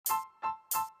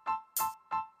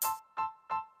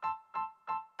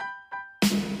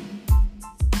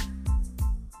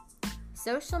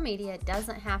Social media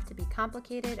doesn't have to be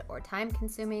complicated or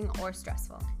time-consuming or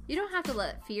stressful. You don't have to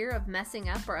let fear of messing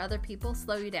up or other people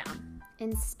slow you down.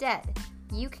 Instead,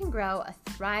 you can grow a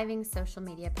thriving social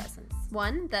media presence.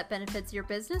 One that benefits your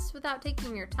business without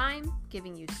taking your time,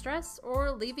 giving you stress, or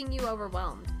leaving you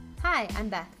overwhelmed. Hi, I'm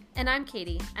Beth. And I'm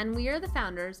Katie, and we are the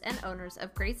founders and owners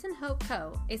of Grace and Hope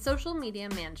Co., a social media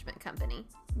management company.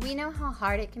 We know how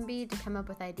hard it can be to come up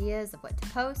with ideas of what to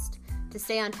post, to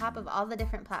stay on top of all the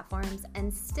different platforms,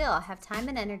 and still have time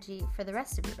and energy for the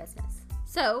rest of your business.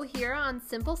 So here on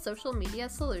Simple Social Media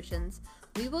Solutions,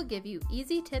 we will give you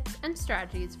easy tips and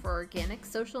strategies for organic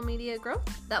social media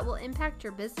growth that will impact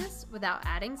your business without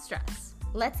adding stress.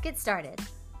 Let's get started.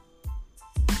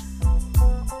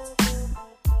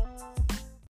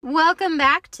 Welcome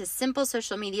back to Simple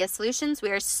Social Media Solutions.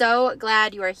 We are so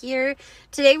glad you are here.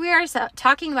 Today we are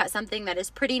talking about something that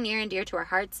is pretty near and dear to our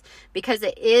hearts because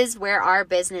it is where our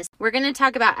business. We're going to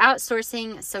talk about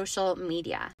outsourcing social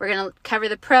media. We're going to cover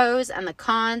the pros and the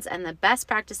cons and the best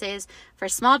practices for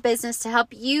small business to help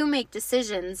you make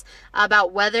decisions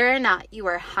about whether or not you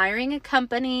are hiring a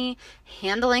company,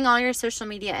 handling all your social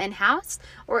media in-house,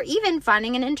 or even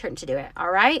finding an intern to do it.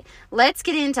 All right, let's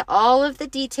get into all of the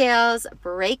details,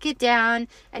 break it down,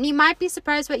 and you might be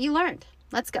surprised what you learned.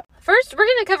 Let's go. First, we're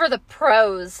going to cover the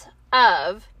pros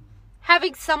of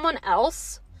having someone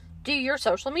else do your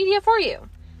social media for you.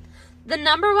 The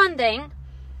number one thing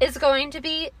is going to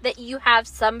be that you have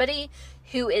somebody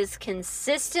who is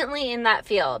consistently in that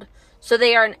field. So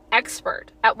they are an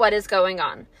expert at what is going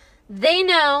on. They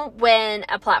know when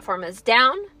a platform is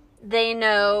down. They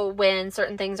know when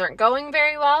certain things aren't going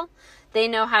very well. They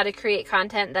know how to create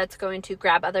content that's going to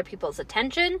grab other people's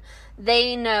attention.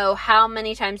 They know how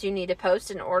many times you need to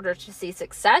post in order to see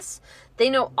success. They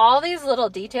know all these little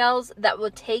details that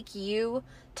will take you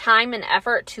time and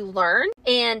effort to learn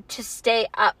and to stay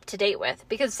up to date with,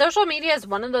 because social media is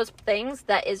one of those things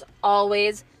that is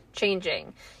always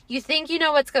changing. You think you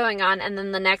know what's going on, and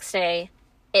then the next day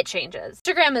it changes.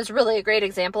 Instagram is really a great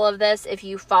example of this. If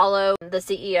you follow the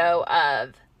CEO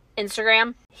of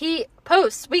Instagram, he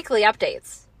posts weekly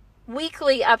updates,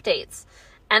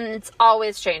 and it's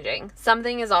always changing.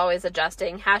 Something is always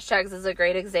adjusting. Hashtags is a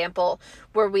great example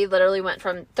where we literally went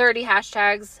from 30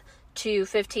 hashtags to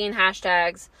 15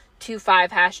 hashtags to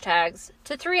 5 hashtags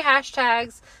to 3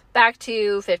 hashtags back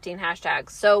to 15 hashtags.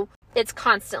 So it's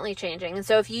constantly changing. And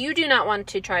so if you do not want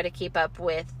to try to keep up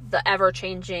with the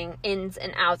ever-changing ins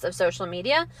and outs of social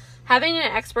media, having an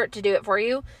expert to do it for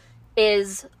you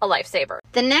is a lifesaver.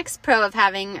 The next pro of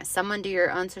having someone do your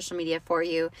own social media for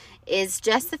you is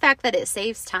just the fact that it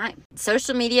saves time.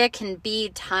 Social media can be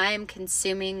time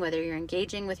consuming, whether you're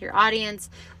engaging with your audience,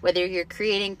 whether you're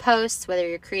creating posts, whether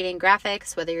you're creating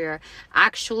graphics, whether you're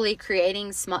actually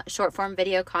creating short form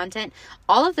video content.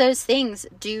 All of those things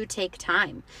do take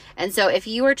time. And so if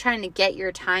you are trying to get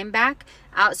your time back,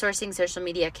 outsourcing social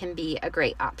media can be a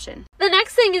great option. The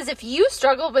next thing is, if you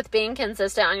struggle with being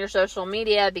consistent on your social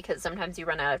media because sometimes you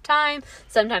run out of time,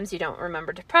 sometimes you don't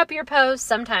remember to prep your posts,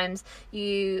 sometimes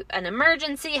an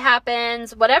emergency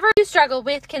happens, whatever you struggle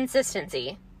with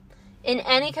consistency in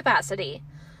any capacity,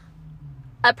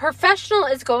 a professional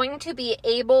is going to be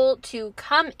able to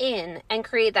come in and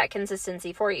create that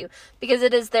consistency for you, because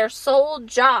it is their sole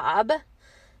job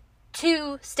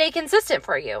to stay consistent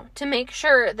for you, to make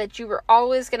sure that you are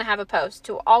always going to have a post,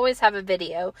 to always have a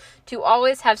video, to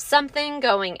always have something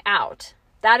going out.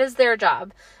 That is their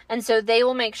job. And so they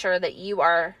will make sure that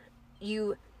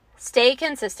you stay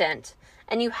consistent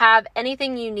and you have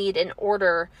anything you need in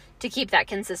order to keep that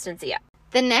consistency up.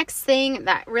 The next thing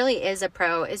that really is a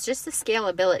pro is just the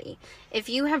scalability. If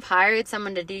you have hired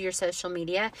someone to do your social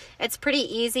media, it's pretty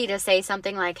easy to say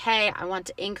something like, hey, I want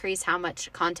to increase how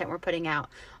much content we're putting out.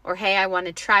 Or, hey, I want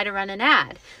to try to run an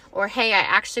ad. Or, hey, I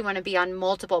actually want to be on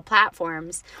multiple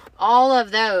platforms. All of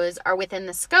those are within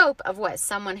the scope of what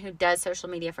someone who does social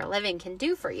media for a living can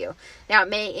do for you. Now, it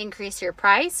may increase your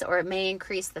price or it may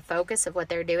increase the focus of what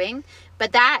they're doing,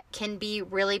 but that can be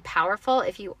really powerful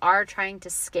if you are trying to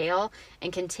scale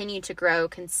and continue to grow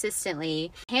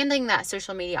consistently. Handing that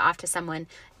social media off to someone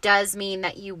does mean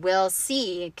that you will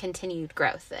see continued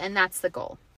growth, and that's the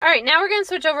goal. All right, now we're going to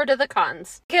switch over to the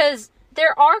cons, because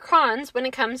there are cons when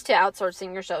it comes to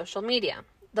outsourcing your social media.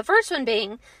 The first one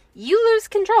being, you lose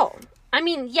control. I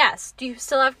mean, yes, do you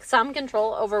still have some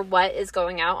control over what is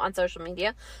going out on social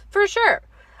media? For sure.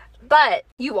 But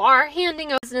you are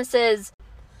handing a business's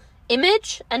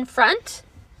image and front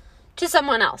to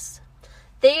someone else.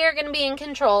 They are going to be in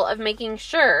control of making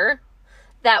sure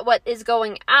that what is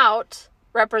going out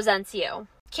represents you.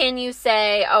 Can you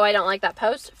say, oh, I don't like that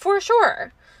post? For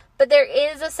sure. But there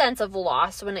is a sense of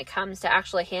loss when it comes to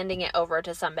actually handing it over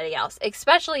to somebody else,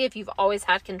 especially if you've always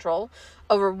had control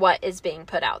over what is being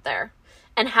put out there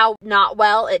and how not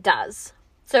well it does.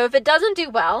 So if it doesn't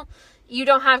do well, you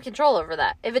don't have control over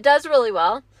that. If it does really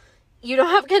well, you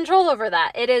don't have control over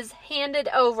that. It is handed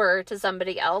over to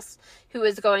somebody else who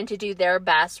is going to do their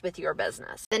best with your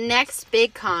business. The next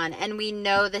big con, and we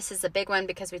know this is a big one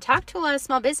because we talk to a lot of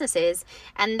small businesses,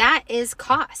 and that is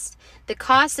cost. The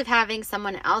cost of having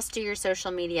someone else do your social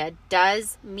media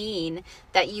does mean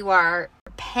that you are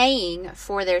paying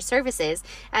for their services,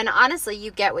 and honestly, you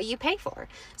get what you pay for.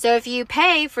 So if you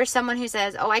pay for someone who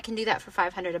says, oh, I can do that for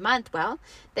 $500 a month, well,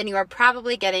 then you are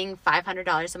probably getting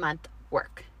 $500 a month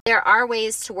work. There are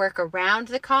ways to work around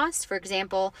the cost. For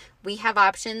example, we have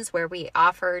options where we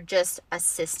offer just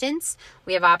assistance.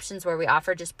 We have options where we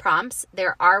offer just prompts.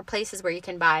 There are places where you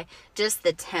can buy just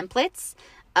the templates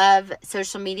of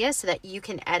social media so that you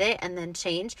can edit and then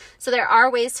change. So there are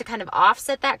ways to kind of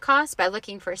offset that cost by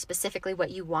looking for specifically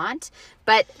what you want.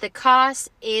 But the cost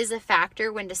is a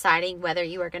factor when deciding whether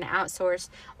you are going to outsource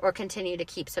or continue to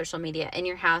keep social media in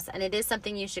your house. And it is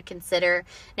something you should consider.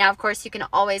 Now, of course, you can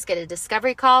always get a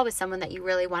discovery call with someone that you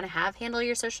really want to have handle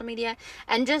your social media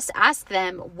and just ask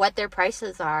them what their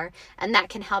prices are. And that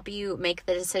can help you make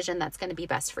the decision that's going to be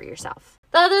best for yourself.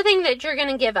 The other thing that you're going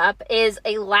to give up is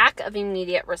a lack of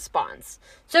immediate response.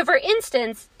 So for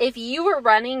instance, if you were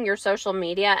running your social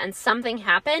media and something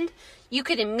happened, you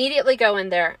could immediately go in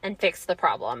there and fix the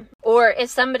problem. Or if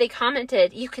somebody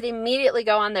commented, you could immediately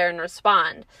go on there and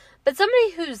respond. But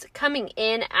somebody who's coming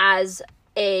in as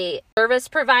a service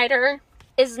provider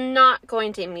is not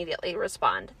going to immediately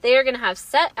respond. They are going to have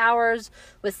set hours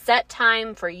with set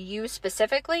time for you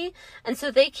specifically, and so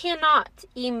they cannot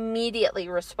immediately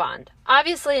respond.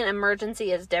 Obviously, an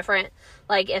emergency is different,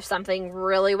 like if something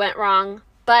really went wrong,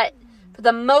 but for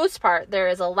the most part, there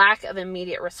is a lack of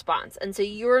immediate response, and so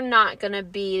you're not going to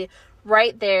be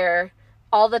right there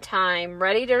all the time,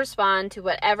 ready to respond to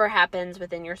whatever happens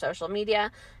within your social media.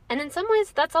 And in some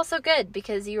ways, that's also good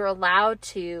because you're allowed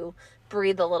to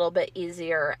breathe a little bit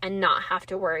easier and not have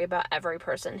to worry about every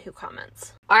person who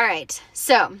comments. All right,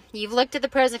 so you've looked at the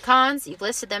pros and cons, you've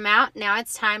listed them out. Now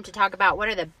it's time to talk about what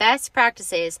are the best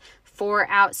practices for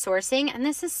outsourcing. And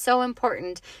this is so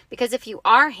important because if you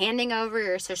are handing over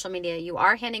your social media, you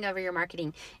are handing over your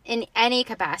marketing in any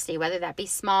capacity, whether that be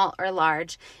small or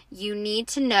large, you need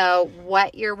to know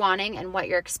what you're wanting and what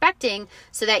you're expecting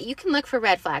so that you can look for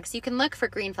red flags, you can look for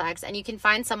green flags, and you can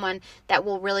find someone that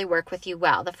will really work with you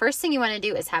well. The first thing you want to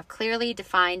do is have clearly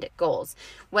defined goals,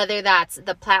 whether that's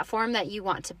the platform that you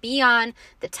want to be on,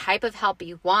 the type of help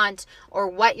you want, or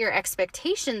what your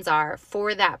expectations are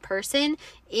for that person.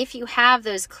 If you have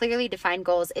those clearly defined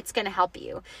goals, it's going to help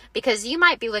you because you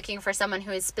might be looking for someone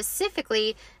who is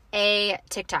specifically a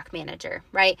TikTok manager,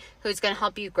 right? Who's going to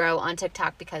help you grow on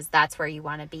TikTok because that's where you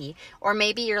want to be. Or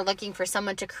maybe you're looking for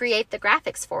someone to create the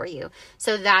graphics for you.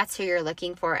 So that's who you're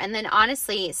looking for. And then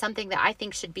honestly, something that I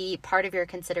think should be part of your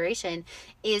consideration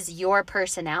is your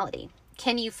personality.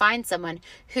 Can you find someone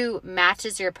who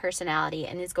matches your personality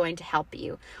and is going to help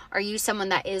you? Are you someone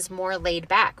that is more laid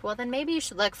back? Well, then maybe you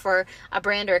should look for a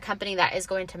brand or a company that is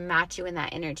going to match you in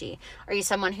that energy. Are you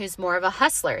someone who's more of a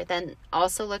hustler? Then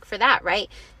also look for that, right?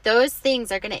 Those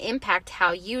things are going to impact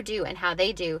how you do and how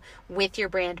they do with your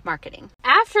brand marketing.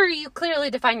 After you clearly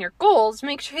define your goals,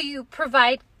 make sure you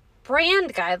provide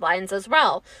brand guidelines as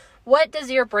well. What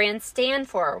does your brand stand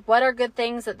for? What are good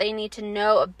things that they need to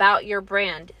know about your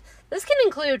brand? This can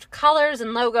include colors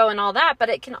and logo and all that, but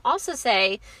it can also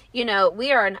say,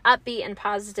 we are an upbeat and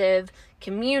positive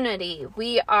community.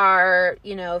 We are,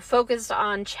 focused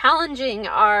on challenging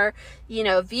our,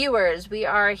 viewers. We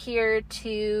are here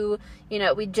to,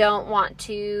 we don't want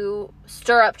to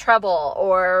stir up trouble,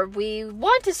 or we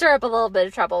want to stir up a little bit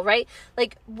of trouble, right?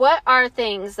 Like, what are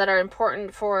things that are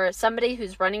important for somebody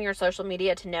who's running your social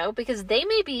media to know? Because they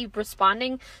may be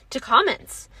responding to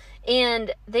comments.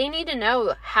 And they need to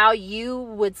know how you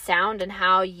would sound and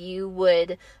how you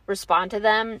would respond to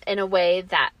them in a way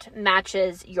that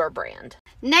matches your brand.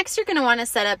 Next, you're going to want to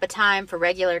set up a time for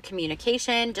regular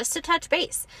communication just to touch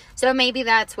base. So maybe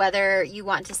that's whether you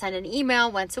want to send an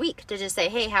email once a week to just say,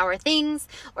 hey, how are things?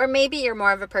 Or maybe you're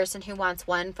more of a person who wants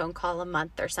one phone call a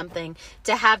month or something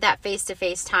to have that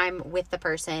face-to-face time with the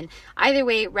person. Either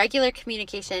way, regular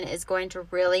communication is going to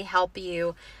really help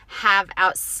you have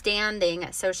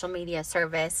outstanding social media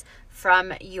service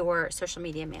from your social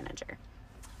media manager.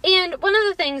 And one of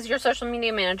the things your social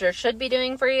media manager should be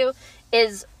doing for you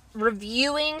is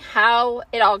reviewing how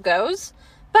it all goes,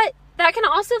 but that can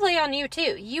also lay on you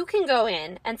too. You can go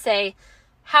in and say,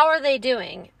 how are they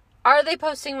doing? Are they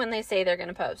posting when they say they're going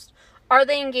to post? Are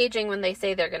they engaging when they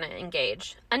say they're going to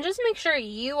engage? And just make sure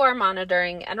you are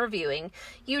monitoring and reviewing.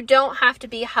 You don't have to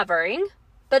be hovering,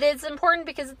 but it's important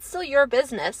because it's still your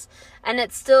business and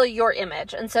it's still your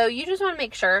image. And so you just want to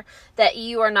make sure that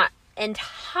you are not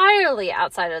entirely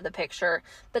outside of the picture,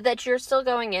 but that you're still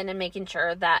going in and making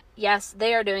sure that, yes,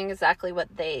 they are doing exactly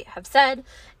what they have said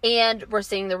and we're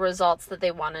seeing the results that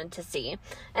they wanted to see.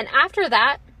 And after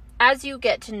that, as you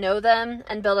get to know them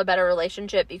and build a better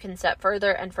relationship, you can step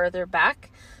further and further back,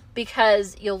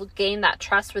 because you'll gain that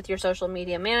trust with your social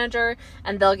media manager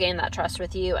and they'll gain that trust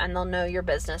with you and they'll know your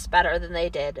business better than they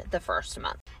did the first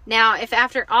month. Now, if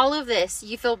after all of this,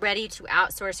 you feel ready to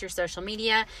outsource your social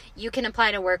media, you can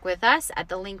apply to work with us at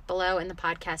the link below in the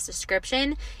podcast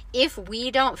description. If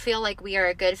we don't feel like we are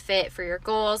a good fit for your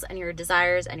goals and your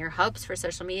desires and your hopes for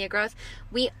social media growth,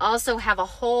 we also have a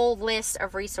whole list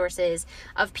of resources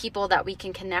of people that we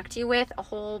can connect you with, a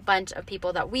whole bunch of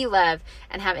people that we love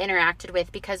and have interacted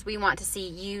with, because we want to see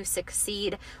you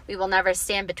succeed. We will never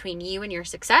stand between you and your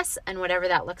success and whatever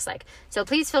that looks like. So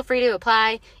please feel free to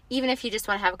apply, even if you just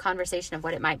want to have a conversation of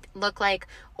what it might look like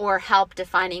or help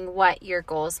defining what your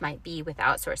goals might be with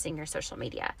outsourcing your social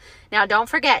media. Now, don't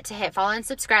forget to hit follow and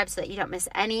subscribe so that you don't miss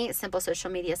any simple social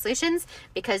media solutions,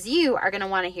 because you are going to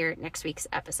want to hear next week's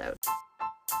episode.